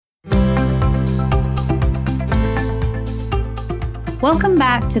Welcome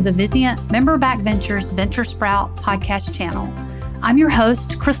back to the Vizient Member Back Ventures Venture Sprout podcast channel. I'm your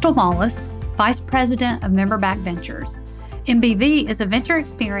host, Crystal Mollis, Vice President of Member Back Ventures. MBV is a venture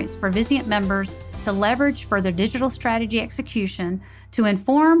experience for Vizient members to leverage for their digital strategy execution to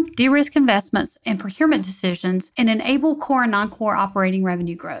inform, de-risk investments and procurement decisions and enable core and non-core operating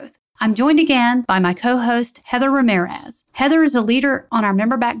revenue growth. I'm joined again by my co-host, Heather Ramirez. Heather is a leader on our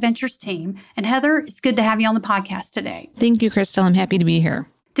Member Back Ventures team. And Heather, it's good to have you on the podcast today. Thank you, Crystal. I'm happy to be here.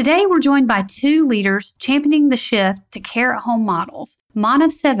 Today, we're joined by two leaders championing the shift to care-at-home models.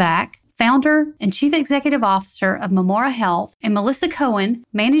 Manav Sevak, founder and chief executive officer of Memora Health, and Melissa Cohen,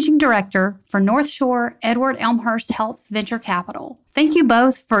 managing director for North Shore Edward Elmhurst Health Venture Capital. Thank you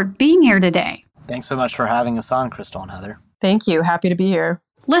both for being here today. Thanks so much for having us on, Crystal and Heather. Thank you. Happy to be here.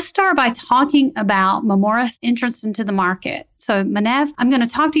 Let's start by talking about Memora's entrance into the market. So, Manav, I'm going to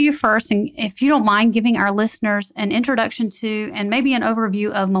talk to you first, and if you don't mind giving our listeners an introduction to and maybe an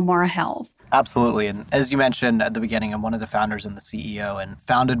overview of Memora Health. Absolutely. And as you mentioned at the beginning, I'm one of the founders and the CEO and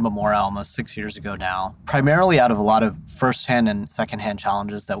founded Memora almost 6 years ago now, primarily out of a lot of firsthand and secondhand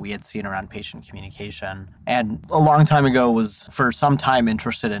challenges that we had seen around patient communication. And a long time ago was for some time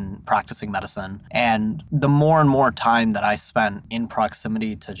interested in practicing medicine. And the more and more time that I spent in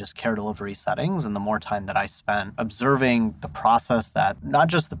proximity to just care delivery settings and the more time that I spent observing the process that not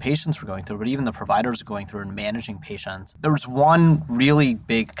just the patients were going through, but even the providers were going through and managing patients, there was one really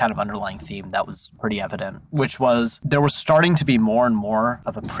big kind of underlying theme that was pretty evident, which was there was starting to be more and more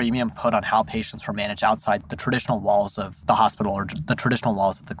of a premium put on how patients were managed outside the traditional walls of the hospital or the traditional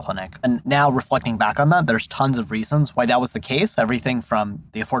walls of the clinic. And now reflecting back on that, there's tons of reasons why that was the case. Everything from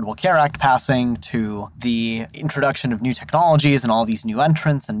the Affordable Care Act passing to the introduction of new technologies and all these new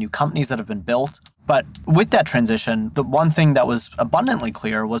entrants and new companies that have been built. But with that transition, the one thing that was abundantly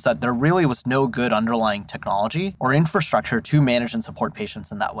clear was that there really was no good underlying technology or infrastructure to manage and support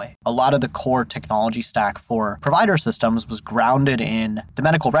patients in that way. A lot of the core technology stack for provider systems was grounded in the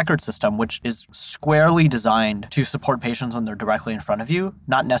medical record system, which is squarely designed to support patients when they're directly in front of you,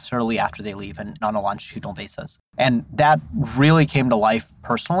 not necessarily after they leave and on a longitudinal basis. And that really came to life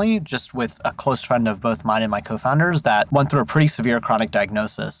personally, just with a close friend of both mine and my co-founders that went through a pretty severe chronic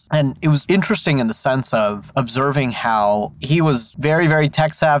diagnosis. And it was interesting in the sense of observing how he was very, very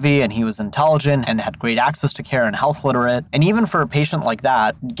tech savvy and he was intelligent and had great access to care and health literate. And even for a patient like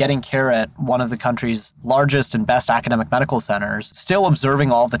that, getting care at one of the country's largest and best academic medical centers, still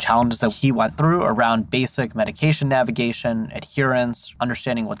observing all of the challenges that he went through around basic medication navigation, adherence,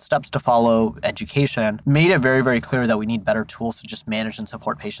 understanding what steps to follow, education, made it very, very clear that we need better tools to just manage and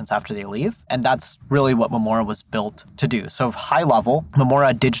support patients after they leave. And that's really what Memora was built to do. So high level,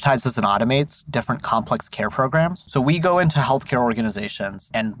 Memora digitizes and automates different complex care programs. So we go into healthcare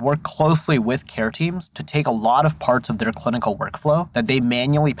organizations and work closely with care teams to take a lot of parts of their clinical workflow that they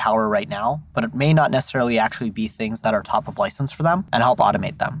manually power right now, but it may not necessarily actually be things that are top of license for them and help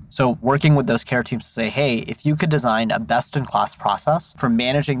automate them. So working with those care teams to say, hey, if you could design a best-in-class process for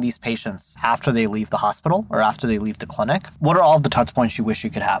managing these patients after they leave the hospital or after they leave the clinic, what are all of the touch points you wish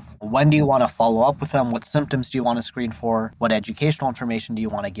you could have? When do you want to follow up with them? What symptoms do you want to screen for? What educational information do you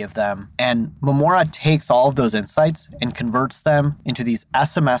want to give them? And Memora takes all of those insights and converts them into these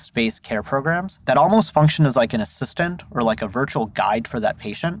SMS-based care programs that almost function as like an assistant or like a virtual guide for that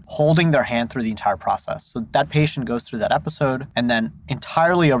patient, holding their hand through the entire process. So that patient goes through that episode and then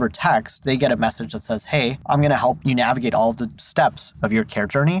entirely over text, they get a message that says, hey, I'm going to help you navigate all of the steps of your care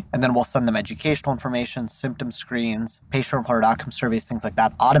journey. And then we'll send them educational information, symptom screens, patient-reported outcome surveys, things like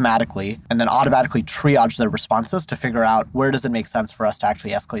that automatically, and then automatically triage their responses to figure out where does it make sense for us to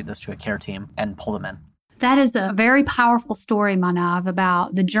actually escalate this to a care team and pull them in. That is a very powerful story, Manav,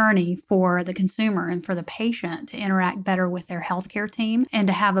 about the journey for the consumer and for the patient to interact better with their healthcare team and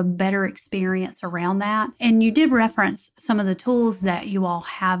to have a better experience around that. And you did reference some of the tools that you all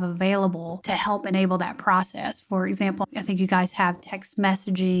have available to help enable that process. For example, I think you guys have text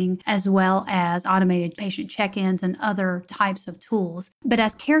messaging as well as automated patient check-ins and other types of tools. But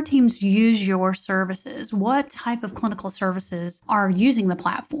as care teams use your services, what type of clinical services are using the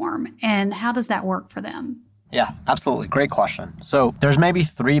platform and how does that work for them? Yeah, absolutely. Great question. So there's maybe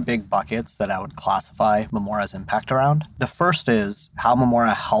three big buckets that I would classify Memora's impact around. The first is how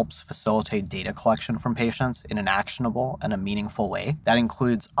Memora helps facilitate data collection from patients in an actionable and a meaningful way. That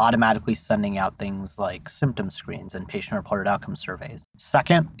includes automatically sending out things like symptom screens and patient-reported outcome surveys.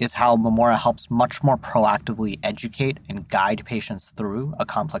 Second is how Memora helps much more proactively educate and guide patients through a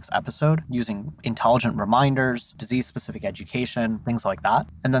complex episode using intelligent reminders, disease-specific education, things like that.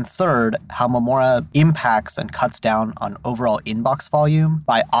 And then third, how Memora impacts and cuts down on overall inbox volume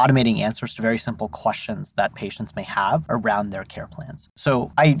by automating answers to very simple questions that patients may have around their care plans.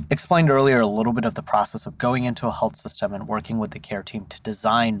 So I explained earlier a little bit of the process of going into a health system and working with the care team to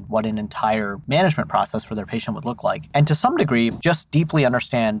design what an entire management process for their patient would look like. And to some degree, just deeply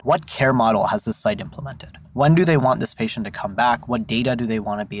understand what care model has this site implemented. When do they want this patient to come back? What data do they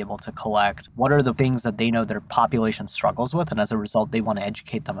want to be able to collect? What are the things that they know their population struggles with? And as a result, they want to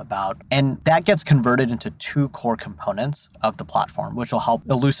educate them about. And that gets converted into two core components of the platform, which will help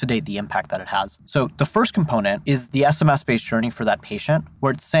elucidate the impact that it has. So the first component is the SMS-based journey for that patient,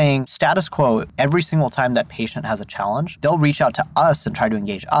 where it's saying status quo, every single time that patient has a challenge, they'll reach out to us and try to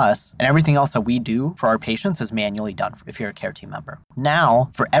engage us. And everything else that we do for our patients is manually done if you're a care team member. Now,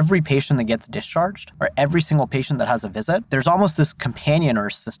 for every patient that gets discharged or every single patient that has a visit, there's almost this companion or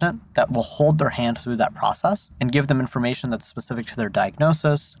assistant that will hold their hand through that process and give them information that's specific to their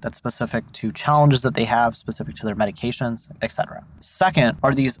diagnosis, that's specific to challenges that they have, specific to their medications, etc. Second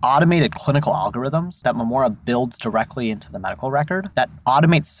are these automated clinical algorithms that Memora builds directly into the medical record that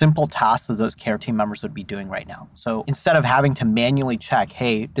automate simple tasks that those care team members would be doing right now. So instead of having to manually check,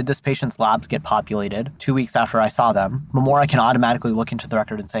 hey, did this patient's labs get populated 2 weeks after I saw them, Memora can automatically look into the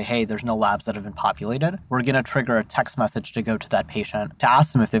record and say, hey, there's no labs that have been populated. We're going to trigger a text message to go to that patient to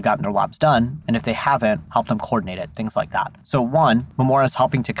ask them if they've gotten their labs done. And if they haven't, help them coordinate it, things like that. So one, Memora is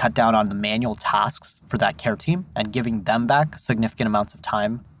helping to cut down on the manual tasks for that care team and giving them back significant amounts of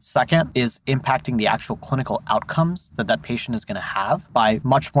time. Second is impacting the actual clinical outcomes that that patient is going to have by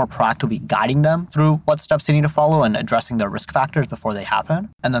much more proactively guiding them through what steps they need to follow and addressing their risk factors before they happen.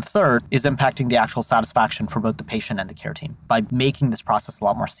 And then third is impacting the actual satisfaction for both the patient and the care team by making this process a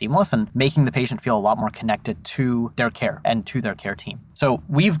lot more seamless and making the patient feel a lot more connected to their care and to their care team. So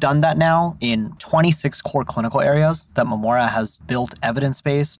we've done that now in 26 core clinical areas that Memora has built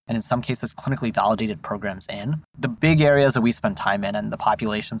evidence-based and in some cases clinically validated programs in. The big areas that we spend time in and the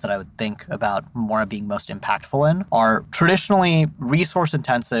populations that I would think about Memora being most impactful in are traditionally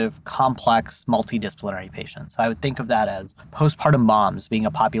resource-intensive, complex, multidisciplinary patients. So I would think of that as postpartum moms being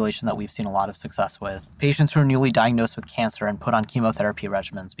a population that we've seen a lot of success with, patients who are newly diagnosed with cancer and put on chemotherapy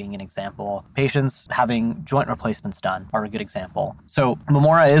regimens being an example, patients having joint replacements done are a good example. So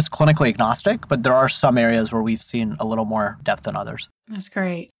Memora is clinically agnostic, but there are some areas where we've seen a little more depth than others. That's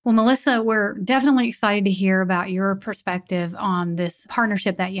great. Well, Melissa, we're definitely excited to hear about your perspective on this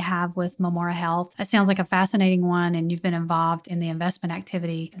partnership that you have with Memora Health. It sounds like a fascinating one, and you've been involved in the investment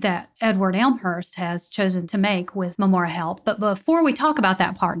activity that Edward Elmhurst has chosen to make with Memora Health. But before we talk about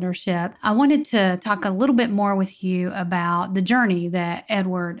that partnership, I wanted to talk a little bit more with you about the journey that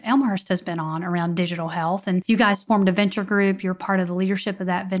Edward Elmhurst has been on around digital health. And you guys formed a venture group. You're part of the leadership of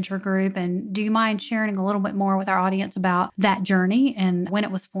that venture group. And do you mind sharing a little bit more with our audience about that journey and when it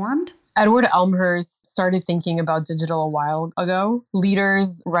was formed? Edward Elmhurst started thinking about digital a while ago.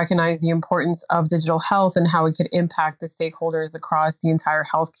 Leaders recognized the importance of digital health and how it could impact the stakeholders across the entire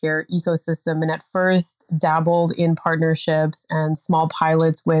healthcare ecosystem, and at first dabbled in partnerships and small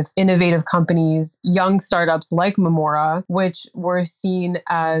pilots with innovative companies, young startups like Memora, which were seen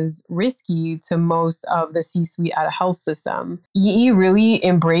as risky to most of the C-suite at a health system. EE really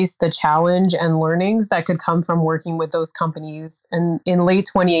embraced the challenge and learnings that could come from working with those companies, and in late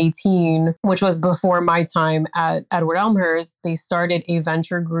 2018, which was before my time at Edward Elmhurst, they started a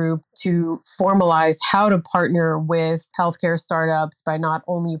venture group to formalize how to partner with healthcare startups by not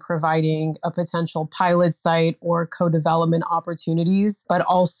only providing a potential pilot site or co-development opportunities, but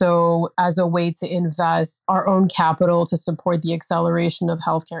also as a way to invest our own capital to support the acceleration of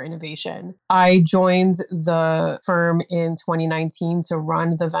healthcare innovation. I joined the firm in 2019 to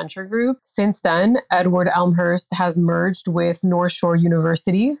run the venture group. Since then, Edward Elmhurst has merged with North Shore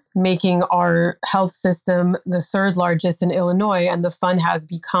University, making our health system the third largest in Illinois, and the fund has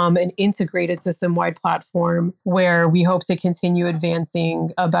become an integrated system-wide platform where we hope to continue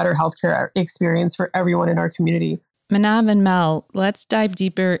advancing a better healthcare experience for everyone in our community. Manav and Mel, let's dive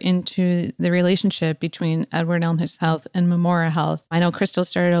deeper into the relationship between Edward Elmhurst Health and Memora Health. I know Crystal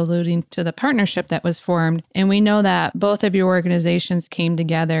started alluding to the partnership that was formed, and we know that both of your organizations came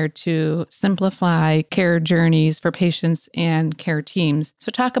together to simplify care journeys for patients and care teams.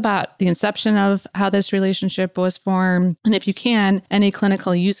 So talk about the inception of how this relationship was formed, and if you can, any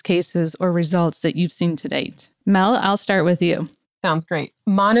clinical use cases or results that you've seen to date. Mel, I'll start with you. Sounds great.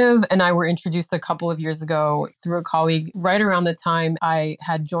 Manav and I were introduced a couple of years ago through a colleague right around the time I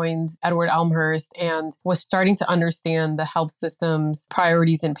had joined Edward Elmhurst and was starting to understand the health system's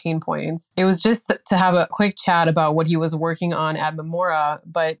priorities and pain points. It was just to have a quick chat about what he was working on at Memora,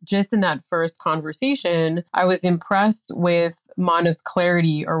 but just in that first conversation, I was impressed with Manav's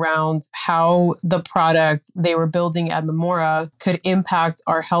clarity around how the product they were building at Memora could impact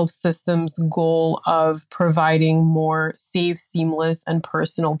our health system's goal of providing more safe, seamless, and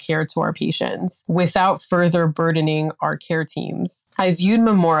personal care to our patients without further burdening our care teams. I viewed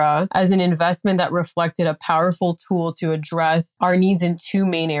Memora as an investment that reflected a powerful tool to address our needs in two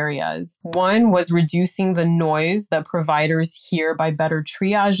main areas. One was reducing the noise that providers hear by better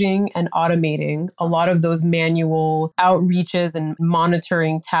triaging and automating a lot of those manual outreaches and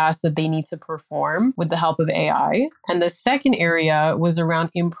monitoring tasks that they need to perform with the help of AI. And the second area was around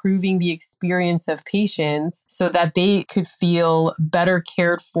improving the experience of patients so that they could feel better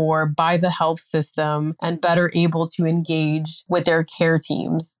cared for by the health system and better able to engage with their care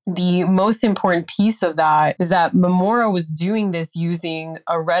teams. The most important piece of that is that Memora was doing this using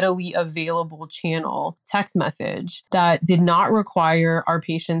a readily available channel, text message, that did not require our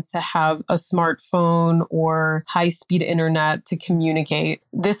patients to have a smartphone or high-speed internet to communicate.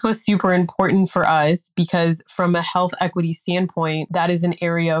 This was super important for us because from a health equity standpoint, that is an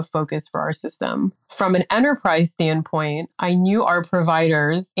area of focus for our system. From an enterprise standpoint, I knew our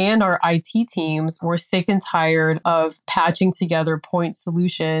providers and our IT teams were sick and tired of patching together point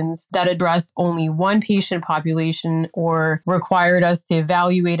solutions that addressed only one patient population or required us to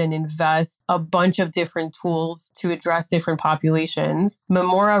evaluate and invest a bunch of different tools to address different populations.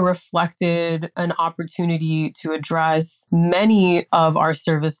 Memora reflected an opportunity to address many of our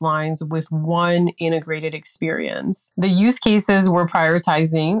service lines with one integrated experience. The use cases we're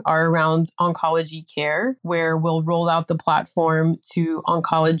prioritizing are around oncology care, where we'll roll out the platform to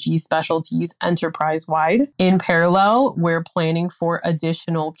oncology specialties enterprise-wide. In parallel, we're planning for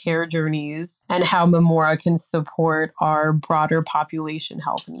additional care journeys and how Memora can support our broader population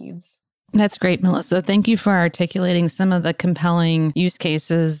health needs. That's great, Melissa. Thank you for articulating some of the compelling use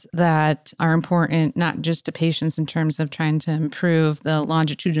cases that are important, not just to patients in terms of trying to improve the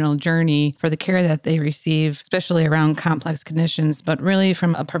longitudinal journey for the care that they receive, especially around complex conditions, but really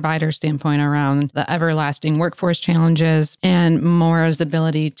from a provider standpoint around the everlasting workforce challenges and Memora's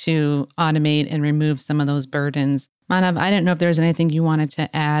ability to automate and remove some of those burdens. Manav, I didn't know if there's anything you wanted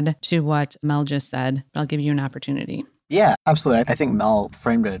to add to what Mel just said. I'll give you an opportunity. Yeah, absolutely. I think Mel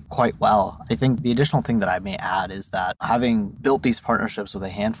framed it quite well. I think the additional thing that I may add is that having built these partnerships with a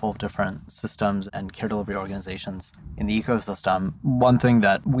handful of different systems and care delivery organizations in the ecosystem, one thing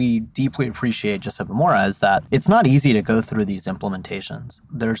that we deeply appreciate just at Memora is that it's not easy to go through these implementations.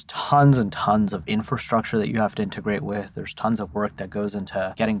 There's tons and tons of infrastructure that you have to integrate with. There's tons of work that goes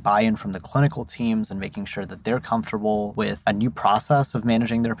into getting buy-in from the clinical teams and making sure that they're comfortable with a new process of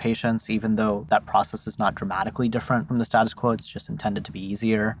managing their patients, even though that process is not dramatically different from the status quo. It's just intended to be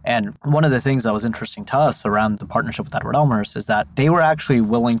easier. And one of the things that was interesting to us around the partnership with Edward Elmhurst is that they were actually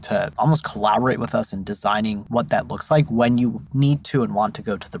willing to almost collaborate with us in designing what that looks like when you need to and want to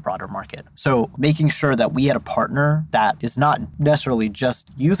go to the broader market. So making sure that we had a partner that is not necessarily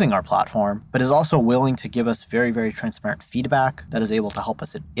just using our platform, but is also willing to give us very, very transparent feedback, that is able to help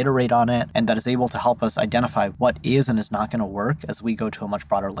us iterate on it, and that is able to help us identify what is and is not going to work as we go to a much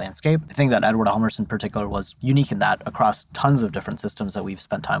broader landscape. I think that Edward Elmhurst in particular was unique in that across tons of different systems that we've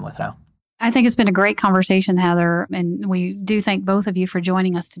spent time with now. I think it's been a great conversation, Heather, and we do thank both of you for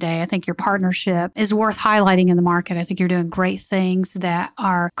joining us today. I think your partnership is worth highlighting in the market. I think you're doing great things that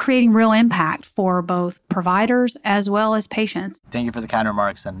are creating real impact for both providers as well as patients. Thank you for the kind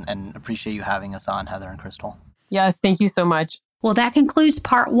remarks and appreciate you having us on, Heather and Crystal. Yes, thank you so much. Well, that concludes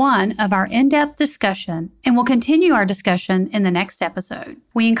part 1 of our in-depth discussion, and we'll continue our discussion in the next episode.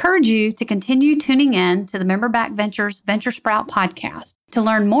 We encourage you to continue tuning in to the Memberback Ventures Venture Sprout podcast. To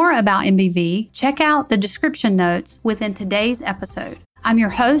learn more about MBV, check out the description notes within today's episode. I'm your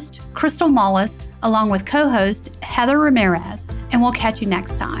host, Crystal Mullis, along with co-host Heather Ramirez, and we'll catch you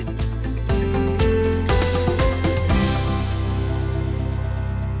next time.